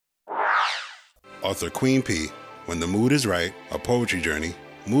Author Queen P, When the Mood is Right, A Poetry Journey,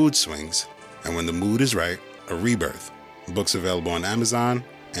 Mood Swings, and When the Mood is Right, A Rebirth. Books available on Amazon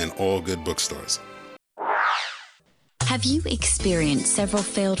and all good bookstores. Have you experienced several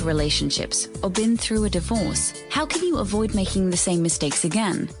failed relationships or been through a divorce? How can you avoid making the same mistakes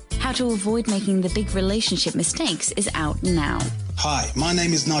again? How to avoid making the big relationship mistakes is out now. Hi, my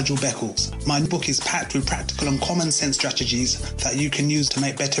name is Nigel Beckles. My book is packed with practical and common sense strategies that you can use to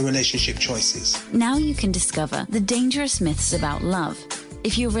make better relationship choices. Now you can discover the dangerous myths about love.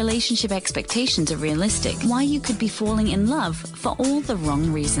 If your relationship expectations are realistic, why you could be falling in love for all the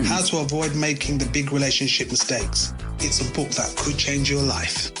wrong reasons. How to avoid making the big relationship mistakes. It's a book that could change your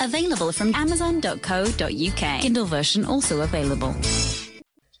life. Available from amazon.co.uk. Kindle version also available.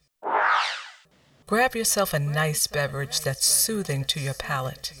 Grab yourself a nice beverage that's soothing to your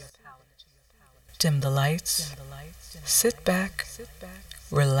palate. Dim the lights, sit back,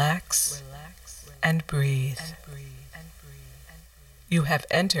 relax, and breathe. You have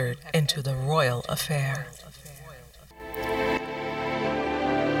entered into the royal affair.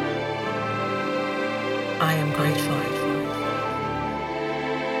 I am grateful.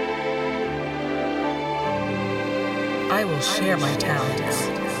 I will share my talents.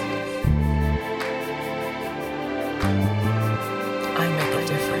 I make a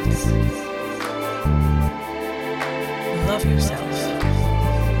difference. Love yourself.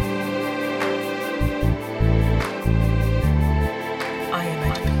 I am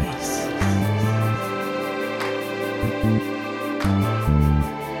at peace.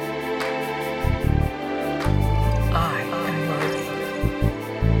 I am worthy.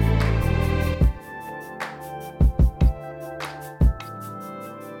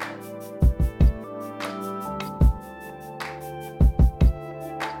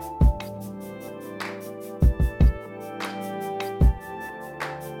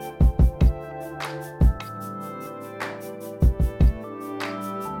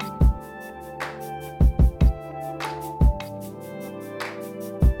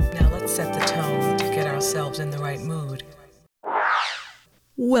 Set the tone to get ourselves in the right mood.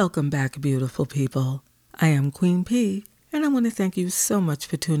 Welcome back, beautiful people. I am Queen P, and I want to thank you so much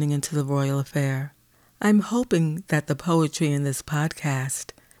for tuning into The Royal Affair. I'm hoping that the poetry in this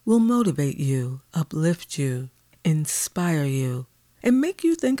podcast will motivate you, uplift you, inspire you, and make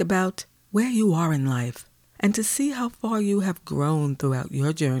you think about where you are in life and to see how far you have grown throughout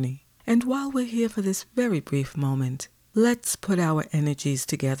your journey. And while we're here for this very brief moment, let's put our energies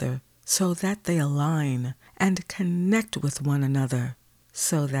together so that they align and connect with one another,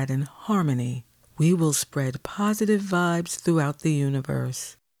 so that in harmony we will spread positive vibes throughout the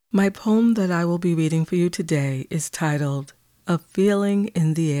universe. My poem that I will be reading for you today is titled, A Feeling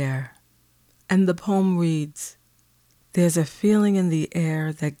in the Air. And the poem reads, There's a feeling in the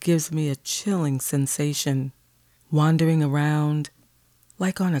air that gives me a chilling sensation, wandering around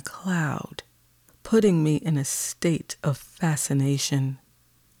like on a cloud, putting me in a state of fascination.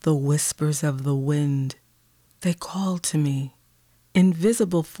 The whispers of the wind, they call to me.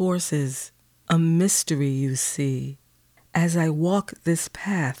 Invisible forces, a mystery you see. As I walk this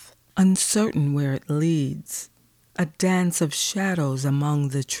path, uncertain where it leads, a dance of shadows among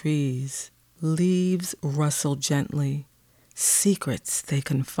the trees. Leaves rustle gently, secrets they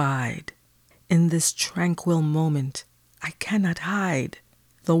confide. In this tranquil moment, I cannot hide.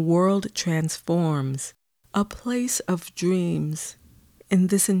 The world transforms, a place of dreams. In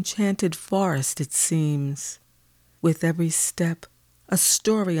this enchanted forest, it seems, with every step, a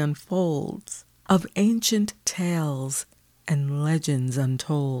story unfolds of ancient tales and legends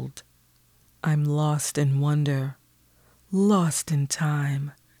untold. I'm lost in wonder, lost in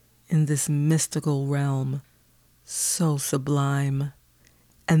time, in this mystical realm, so sublime.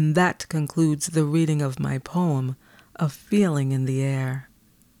 And that concludes the reading of my poem, A Feeling in the Air.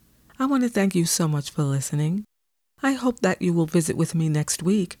 I want to thank you so much for listening. I hope that you will visit with me next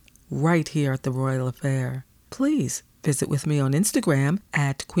week, right here at the Royal Affair. Please visit with me on Instagram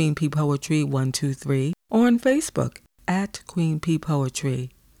at Queen P Poetry 123 or on Facebook at Queen P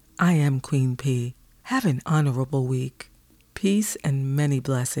Poetry. I am Queen P. Have an honorable week. Peace and many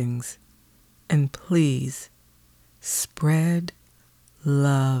blessings. And please, spread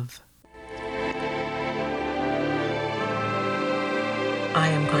love. I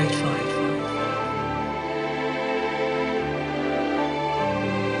am grateful.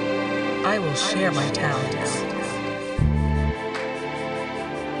 I will share my talents.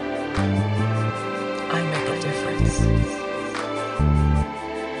 I make a difference.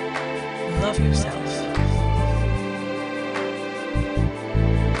 Love yourself.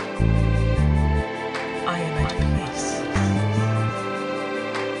 I am at peace.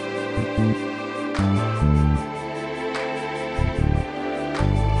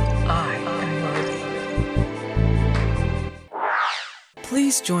 I am worthy.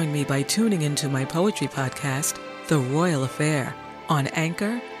 Please join me by tuning into my poetry podcast, The Royal Affair, on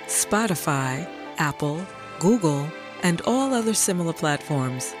Anchor, Spotify, Apple, Google, and all other similar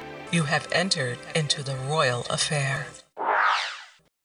platforms. You have entered into the Royal Affair.